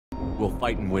We'll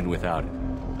fight and win without it.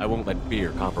 I won't let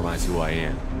fear compromise who I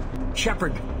am.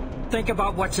 Shepard, think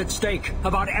about what's at stake,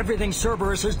 about everything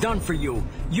Cerberus has done for you.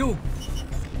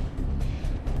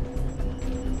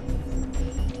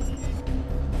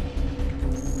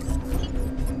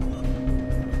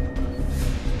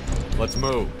 Let's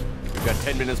move. We've got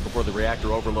 10 minutes before the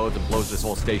reactor overloads and blows this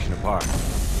whole station apart.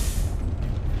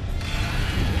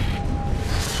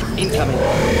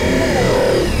 Incoming.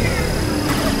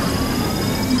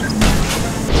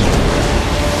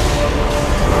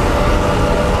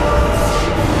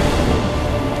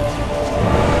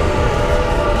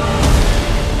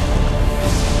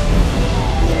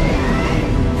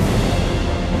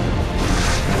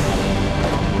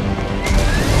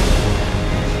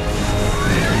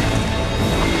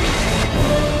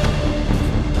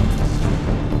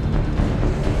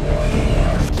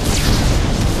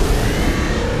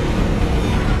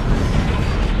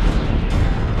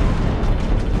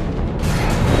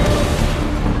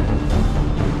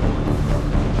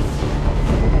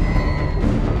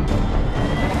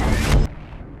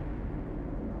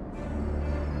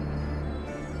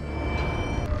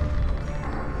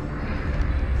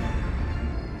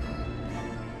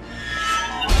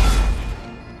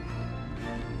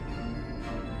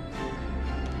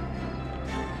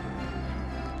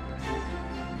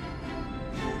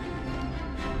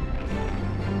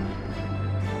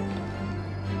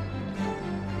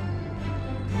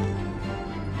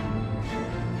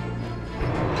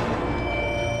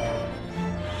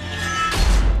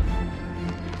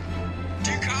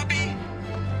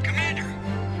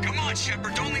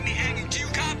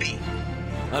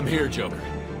 I'm here, Joker.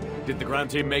 Did the ground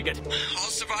team make it?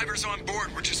 All survivors on board.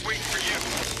 We're just waiting for you.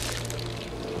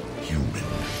 Human,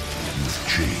 you've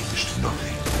changed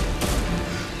nothing.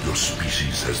 Your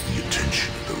species has the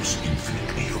attention of those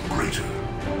infinitely or greater.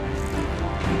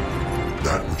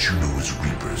 That which you know as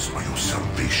Reapers are your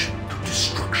salvation to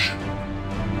destruction.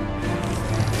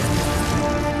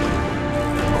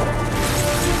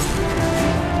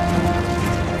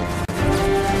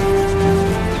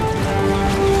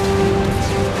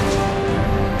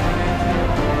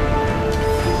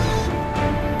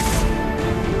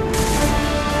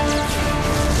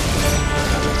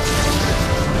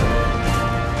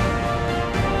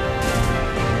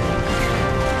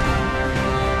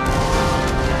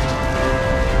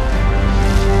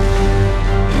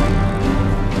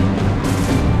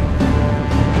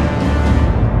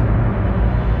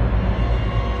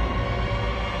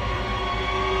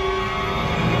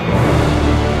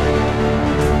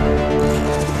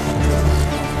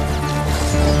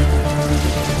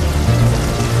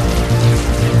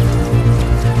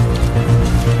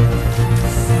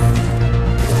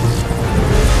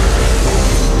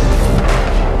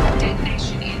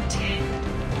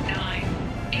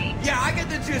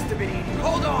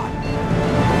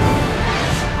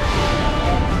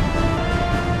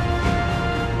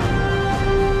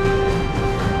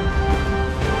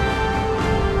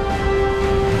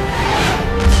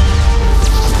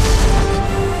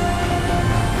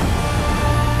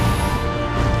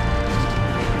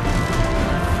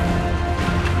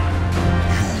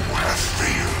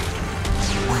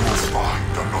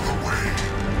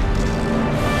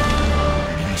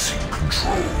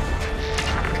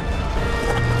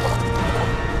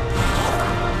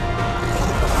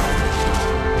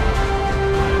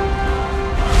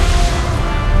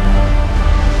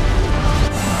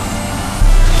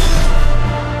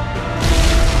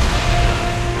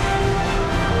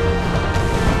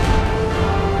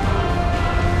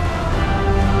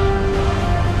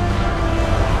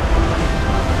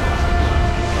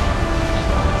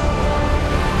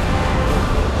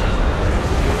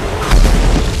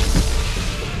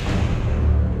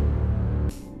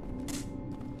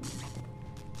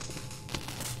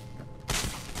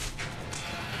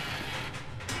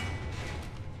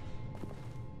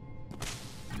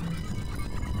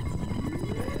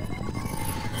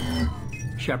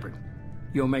 Shepard,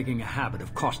 you're making a habit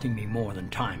of costing me more than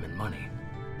time and money.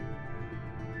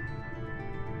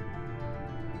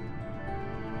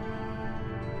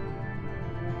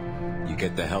 You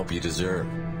get the help you deserve.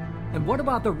 And what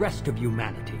about the rest of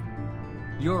humanity?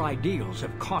 Your ideals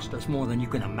have cost us more than you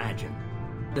can imagine.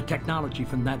 The technology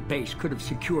from that base could have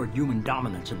secured human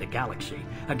dominance in the galaxy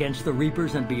against the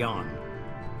Reapers and beyond.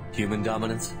 Human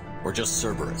dominance? Or just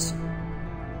Cerberus?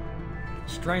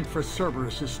 Strength for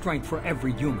Cerberus is strength for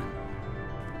every human.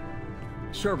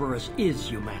 Cerberus is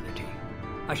humanity.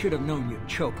 I should have known you'd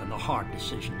choke on the hard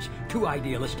decisions. Too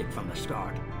idealistic from the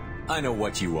start. I know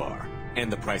what you are,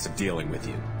 and the price of dealing with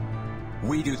you.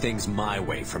 We do things my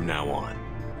way from now on.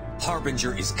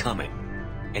 Harbinger is coming,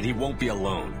 and he won't be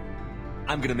alone.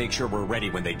 I'm gonna make sure we're ready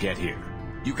when they get here.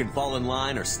 You can fall in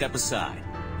line or step aside,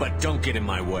 but don't get in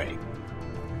my way.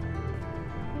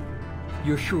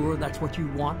 You're sure that's what you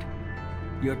want?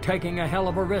 You're taking a hell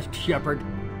of a risk, Shepard.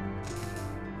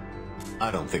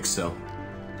 I don't think so.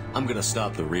 I'm gonna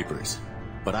stop the Reapers,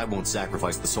 but I won't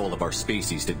sacrifice the soul of our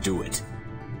species to do it.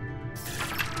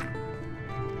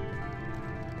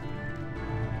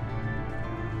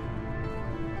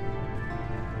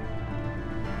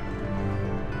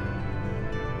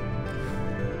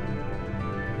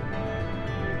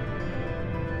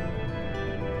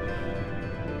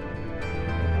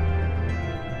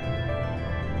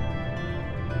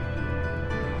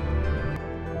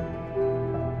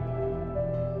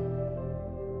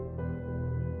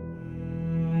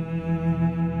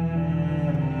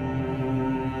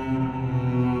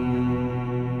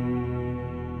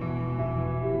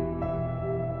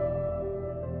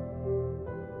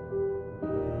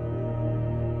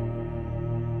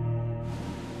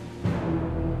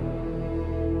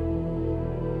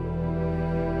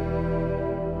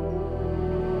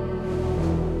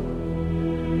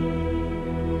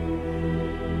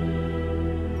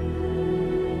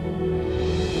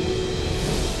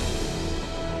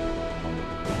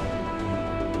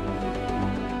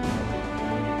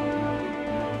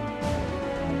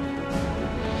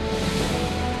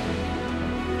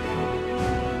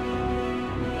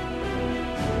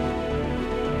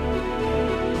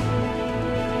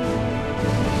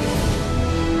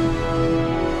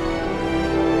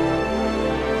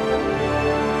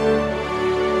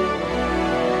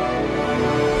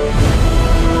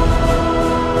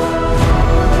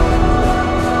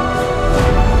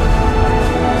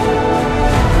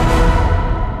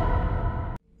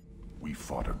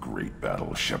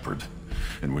 Shepard.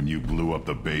 And when you blew up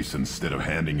the base instead of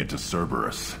handing it to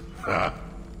Cerberus. Ha!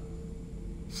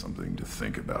 Something to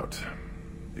think about.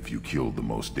 If you killed the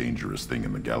most dangerous thing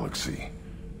in the galaxy,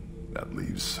 that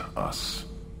leaves us.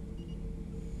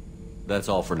 That's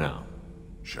all for now.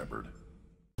 Shepard.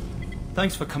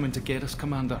 Thanks for coming to get us,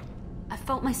 Commander. I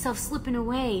felt myself slipping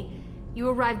away. You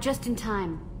arrived just in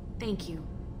time. Thank you.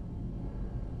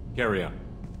 Carry on.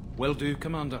 Will do,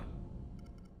 Commander.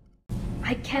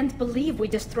 I can't believe we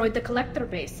destroyed the collector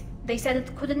base. They said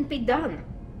it couldn't be done.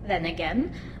 Then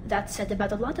again, that's said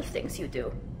about a lot of things you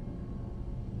do.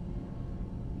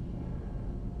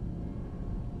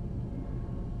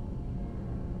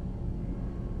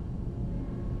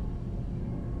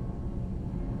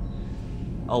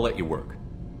 I'll let you work.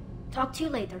 Talk to you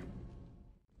later.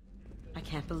 I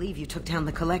can't believe you took down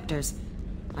the collectors.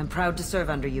 I'm proud to serve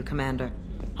under you, Commander.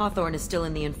 Hawthorne is still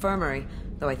in the infirmary,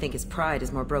 though I think his pride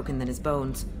is more broken than his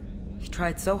bones. He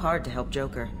tried so hard to help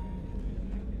Joker.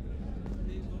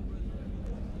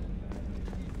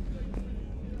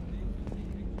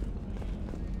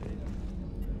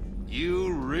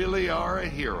 You really are a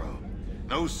hero.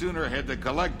 No sooner had the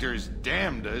collectors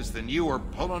damned us than you were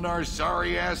pulling our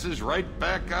sorry asses right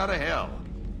back out of hell.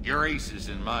 You're aces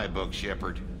in my book,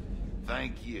 Shepard.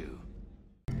 Thank you.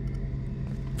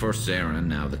 First Saren,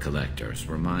 now the collectors.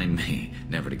 Remind me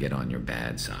never to get on your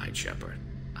bad side, Shepard.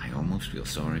 I almost feel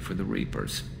sorry for the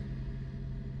Reapers.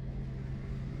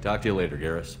 Talk to you later,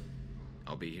 Garrus.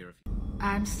 I'll be here if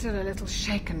I'm still a little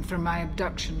shaken from my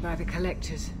abduction by the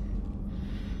collectors.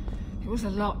 It was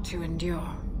a lot to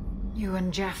endure. You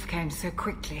and Jeff came so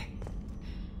quickly.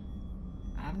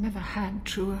 I've never had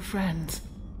truer friends.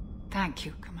 Thank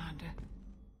you, Commander.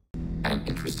 An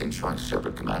interesting choice,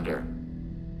 Shepard, Commander.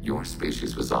 Your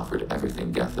species was offered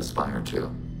everything Geth aspired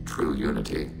to. True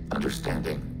unity,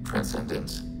 understanding,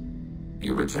 transcendence.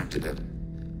 You rejected it.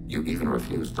 You even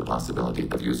refused the possibility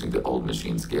of using the old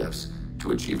machine's gifts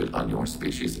to achieve it on your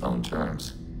species' own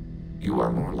terms. You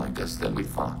are more like us than we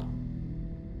thought.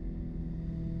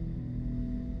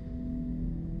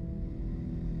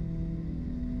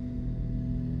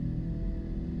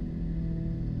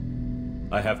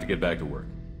 I have to get back to work.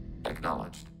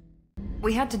 Acknowledged.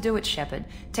 We had to do it, Shepard.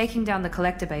 Taking down the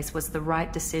collector base was the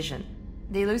right decision.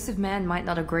 The elusive man might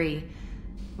not agree,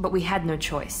 but we had no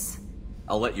choice.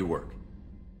 I'll let you work.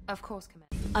 Of course,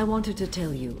 Commander. I wanted to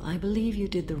tell you, I believe you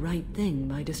did the right thing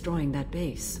by destroying that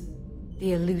base.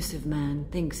 The elusive man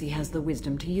thinks he has the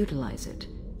wisdom to utilize it,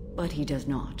 but he does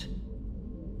not.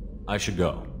 I should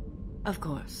go. Of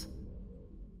course.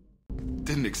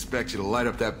 Didn't expect you to light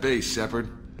up that base, Shepard.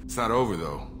 It's not over,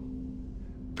 though.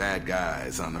 Bad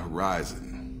guys on the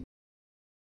horizon.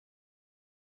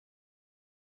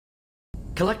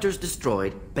 Collectors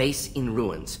destroyed, base in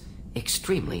ruins.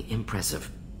 Extremely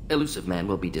impressive. Elusive man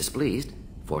will be displeased.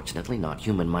 Fortunately, not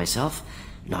human myself.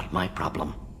 Not my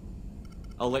problem.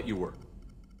 I'll let you work.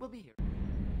 We'll be here.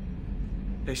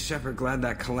 Hey, Shepard, glad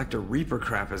that Collector Reaper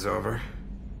crap is over.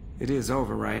 It is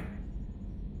over, right?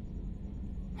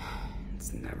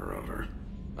 It's never over.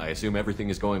 I assume everything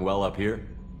is going well up here?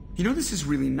 You know, this is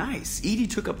really nice. EDI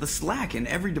took up the slack in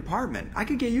every department. I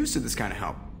could get used to this kind of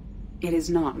help. It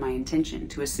is not my intention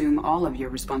to assume all of your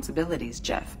responsibilities,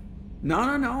 Jeff. No,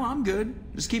 I'm good.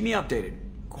 Just keep me updated.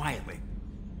 Quietly.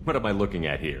 What am I looking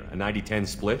at here? A 90-10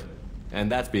 split?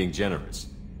 And that's being generous.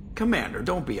 Commander,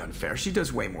 don't be unfair. She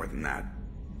does way more than that.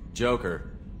 Joker.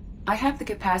 I have the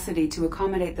capacity to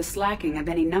accommodate the slacking of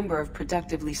any number of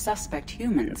productively suspect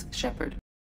humans, Shepard.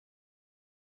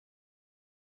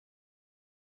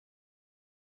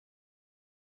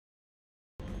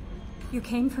 You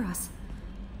came for us.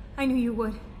 I knew you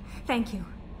would. Thank you.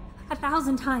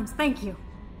 1,000 times, thank you.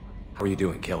 How are you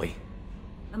doing, Kelly?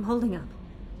 I'm holding up.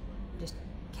 Just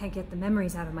can't get the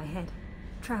memories out of my head.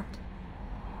 Trapped.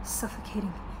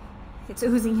 Suffocating. It's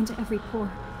oozing into every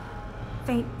pore.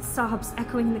 Faint sobs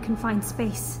echoing in the confined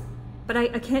space. But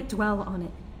I can't dwell on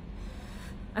it.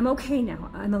 I'm okay now.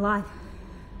 I'm alive.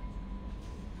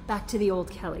 Back to the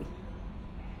old Kelly.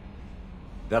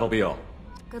 That'll be all.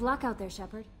 Good luck out there,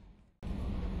 Shepard.